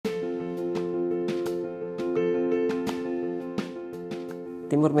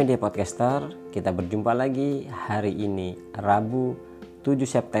Timur Media Podcaster, kita berjumpa lagi hari ini Rabu 7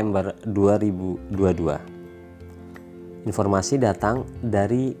 September 2022. Informasi datang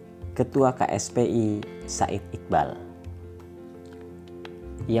dari Ketua KSPI Said Iqbal.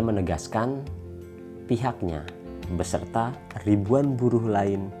 Ia menegaskan pihaknya beserta ribuan buruh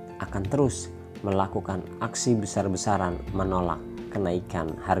lain akan terus melakukan aksi besar-besaran menolak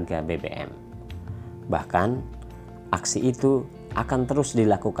kenaikan harga BBM. Bahkan aksi itu akan terus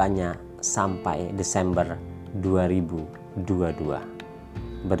dilakukannya sampai Desember 2022.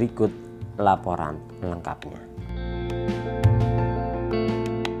 Berikut laporan lengkapnya.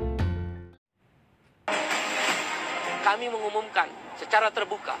 Kami mengumumkan secara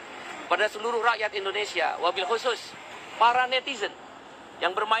terbuka pada seluruh rakyat Indonesia, wabil khusus para netizen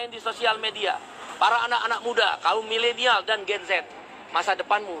yang bermain di sosial media, para anak-anak muda, kaum milenial dan Gen Z, masa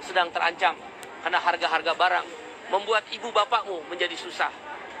depanmu sedang terancam karena harga-harga barang membuat ibu bapakmu menjadi susah.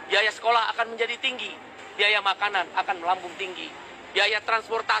 Biaya sekolah akan menjadi tinggi, biaya makanan akan melambung tinggi, biaya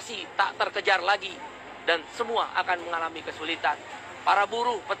transportasi tak terkejar lagi, dan semua akan mengalami kesulitan. Para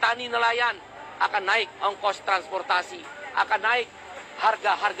buruh, petani, nelayan akan naik ongkos transportasi, akan naik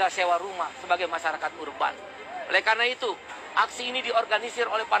harga-harga sewa rumah sebagai masyarakat urban. Oleh karena itu, aksi ini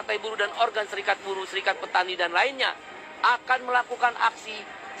diorganisir oleh Partai Buruh dan organ serikat buruh, serikat petani dan lainnya akan melakukan aksi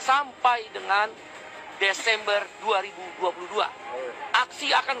sampai dengan Desember 2022. Aksi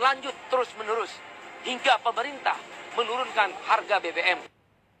akan lanjut terus-menerus hingga pemerintah menurunkan harga BBM.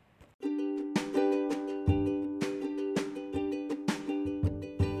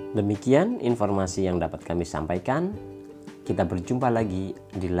 Demikian informasi yang dapat kami sampaikan. Kita berjumpa lagi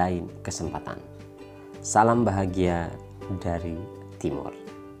di lain kesempatan. Salam bahagia dari Timur.